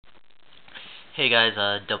Hey guys,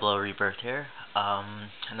 Double O Rebirth here.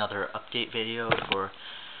 Another update video for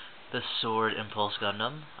the Sword Impulse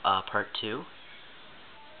Gundam, Part 2.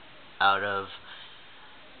 Out of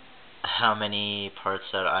how many parts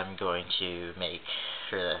that I'm going to make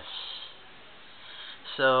for this.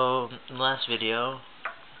 So, in the last video,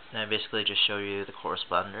 I basically just showed you the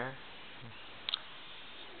corresponder.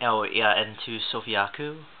 Oh yeah, and to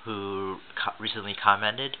Sofiaku, who recently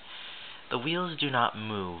commented, the wheels do not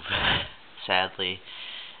move, sadly.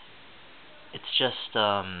 It's just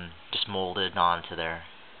molded onto there.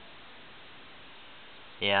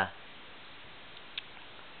 Yeah.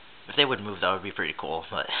 If they would move, that would be pretty cool,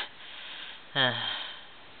 but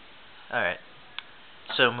alright.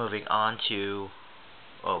 So moving on to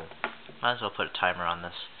might as well put a timer on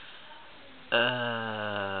this.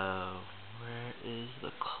 Where is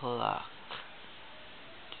the clock?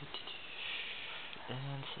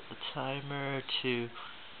 And set the timer to,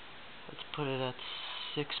 let's put it at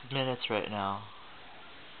 6 minutes right now,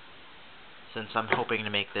 since I'm hoping to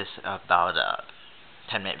make this about a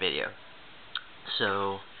 10-minute video.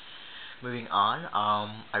 So, moving on,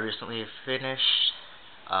 I recently finished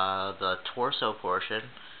the torso portion,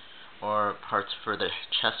 or parts for the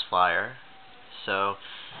chest flyer. So,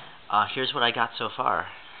 here's what I got so far.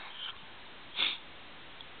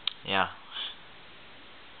 Yeah.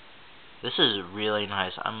 This is really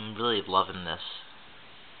nice. I'm really loving this.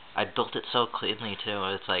 I built it so cleanly too.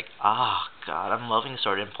 It's like, god, I'm loving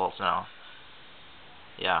Sword Impulse now.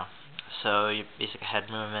 Yeah. So your basic head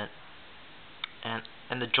movement, and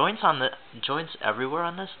the joints everywhere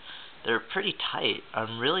on this, they're pretty tight.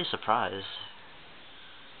 I'm really surprised.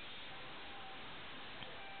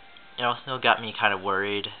 You know, it got me kind of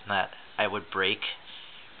worried that I would break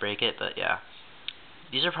it, but yeah.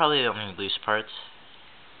 These are probably the only loose parts.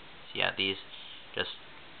 So yeah, these just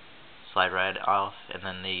slide right off, and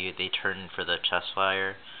then they turn for the chest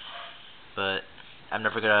flyer. But I'm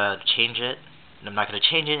never gonna change it. I'm not gonna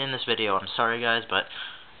change it in this video. I'm sorry guys, but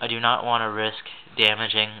I do not want to risk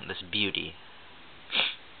damaging this beauty.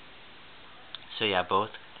 So yeah,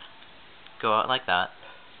 both go out like that.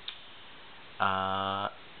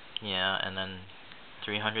 Yeah, and then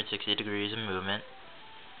 360 degrees of movement.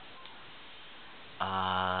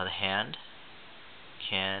 The hand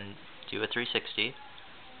can do a 360.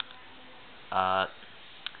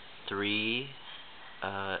 Three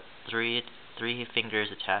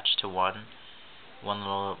fingers attached to one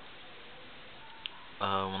little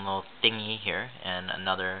thingy here, and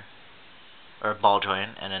another, or ball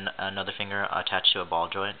joint, and another finger attached to a ball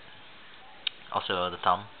joint. Also the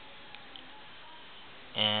thumb.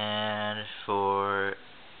 And for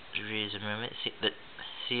degrees of movement,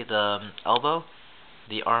 see the elbow?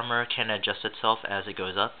 The armor can adjust itself as it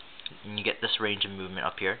goes up, and you get this range of movement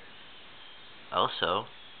up here. Also,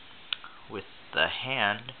 with the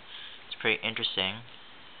hand, it's pretty interesting.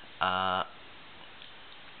 Let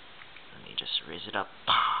me just raise it up.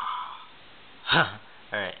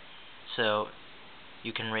 Alright, so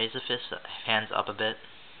you can raise the hands up a bit,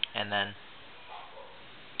 and then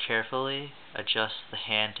carefully adjust the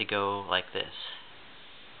hand to go like this.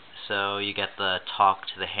 So you get the talk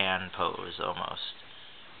to the hand pose almost,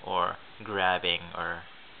 or grabbing or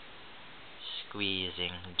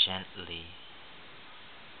squeezing gently.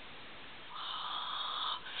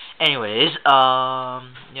 Anyways,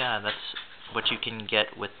 yeah, that's what you can get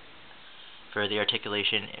for the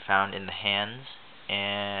articulation found in the hands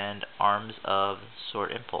and arms of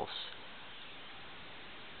Sword Impulse.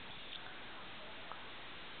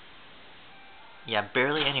 Yeah,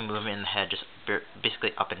 barely any movement in the head, just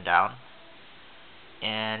basically up and down.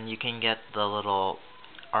 And you can get the little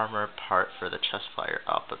armor part for the chest flyer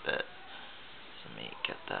up a bit. So let me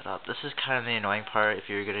get that up. This is kind of the annoying part if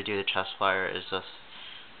you're going to do the chest flyer, is just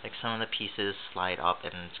like some of the pieces slide up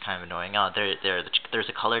and it's kind of annoying. Oh, there's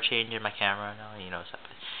a color change in my camera now, you know.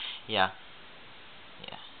 Yeah.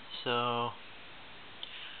 So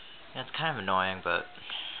yeah, it's kind of annoying, but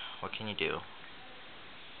what can you do?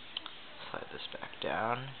 Slide this back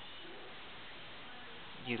down.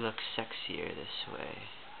 You look sexier this way.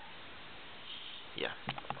 Yeah.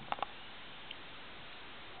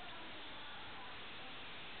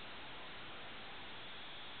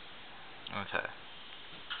 Okay.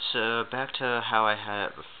 So back to how I had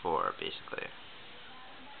it before, basically.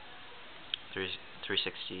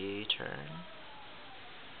 360 turn.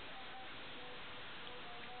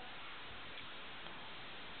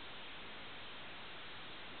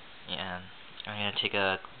 Yeah, I'm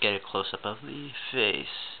gonna get a close up of the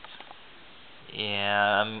face.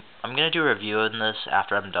 Yeah, I'm gonna do a review on this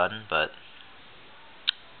after I'm done, but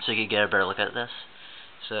so you can get a better look at this.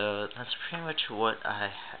 So that's pretty much what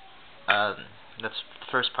That's the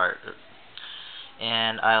first part.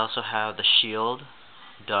 And I also have the shield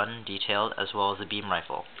done, detailed, as well as the beam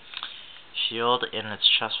rifle. Shield in its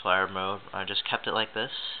chest flyer mode, I just kept it like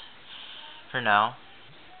this for now.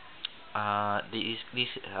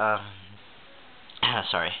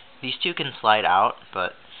 Sorry, these two can slide out,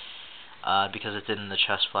 but because it's in the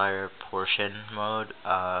chest flyer portion mode,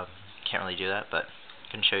 can't really do that. But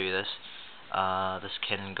I can show you this. This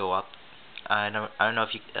can go up. I don't know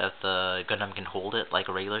if the Gundam can hold it like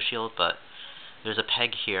a regular shield, but there's a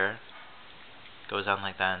peg here. Goes down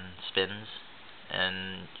like that and spins,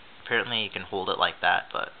 and apparently you can hold it like that.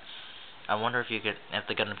 But I wonder if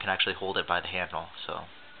the Gundam can actually hold it by the handle. So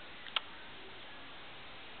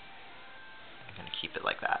I'm gonna keep it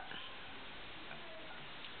like that.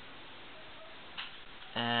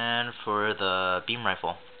 And for the beam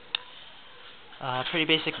rifle, pretty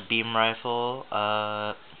basic beam rifle.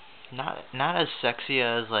 Not as sexy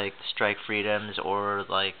as like Strike Freedoms or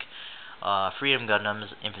like Freedom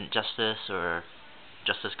Gundams, Infant Justice or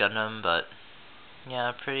Justice Gundam, but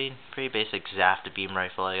yeah, pretty basic Zaft beam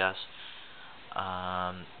rifle, I guess.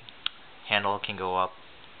 Handle can go up,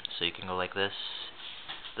 so you can go like this.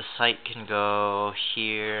 The sight can go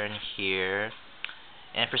here and here.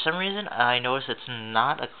 And for some reason, I noticed it's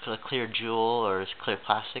not a clear jewel or clear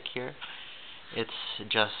plastic here. It's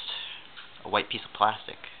just a white piece of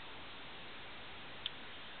plastic.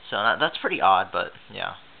 So that's pretty odd, but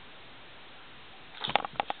yeah.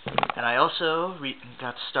 And I also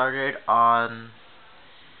got started on...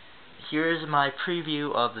 Here's my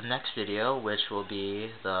preview of the next video, which will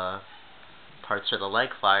be the parts of the leg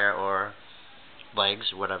flyer, or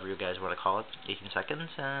legs, whatever you guys want to call it. 18 seconds,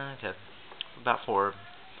 okay. About 4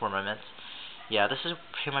 minutes. Yeah, this is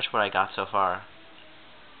pretty much what I got so far.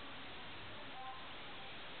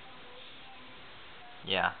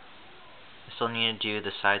 Yeah. I still need to do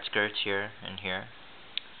the side skirts here and here.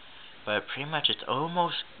 But pretty much it's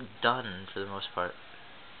almost done for the most part.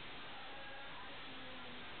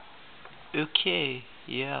 Okay,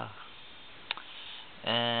 yeah.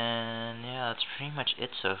 And yeah, that's pretty much it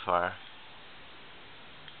so far.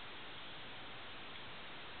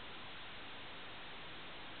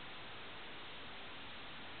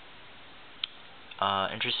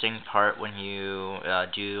 Interesting part when you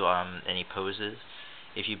do any poses.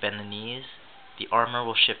 If you bend the knees, the armor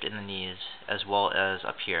will shift in the knees as well as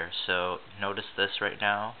up here. So notice this right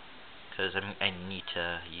now, because I need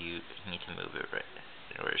to move it right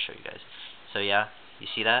in order to show you guys. So yeah, you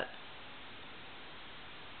see that?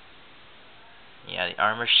 Yeah, the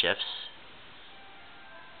armor shifts.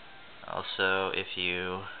 Also, if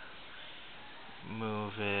you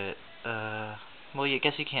move it, well, I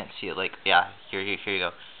guess you can't see it. Like, yeah, here you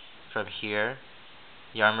go. From here,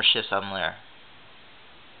 the armor shifts on there.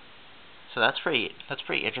 So that's pretty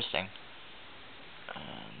interesting.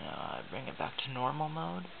 Now I bring it back to normal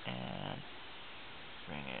mode and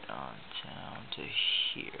bring it on down to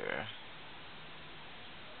here.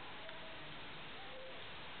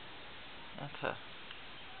 Okay.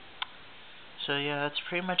 So yeah, that's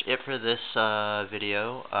pretty much it for this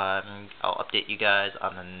video. I'll update you guys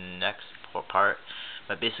on the next part.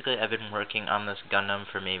 But basically, I've been working on this Gundam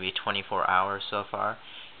for maybe 24 hours so far,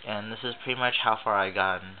 and this is pretty much how far I've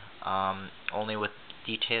gotten. Only with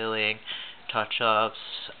detailing, touch-ups,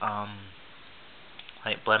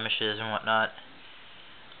 like blemishes and whatnot.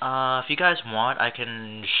 If you guys want, I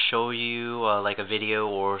can show you like a video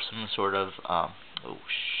or some sort of oh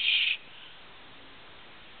shh.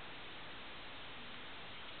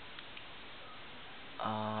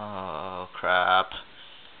 Oh crap.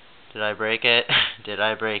 Did I break it? Did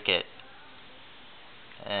I break it?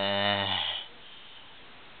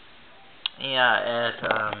 Yeah,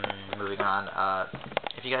 moving on.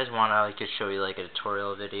 If you guys want, I could show you like a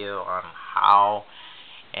tutorial video on how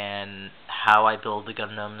I build the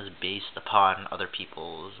Gundams based upon other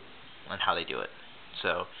people's and how they do it.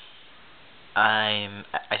 So I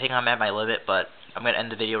think I'm at my limit, but I'm gonna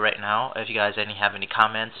end the video right now. If you guys have any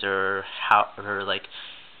comments or how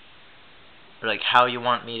you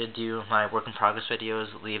want me to do my work in progress videos,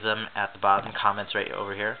 leave them at the bottom comments right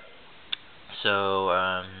over here. So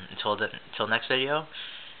until next video,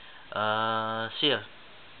 see ya.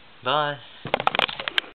 Bye.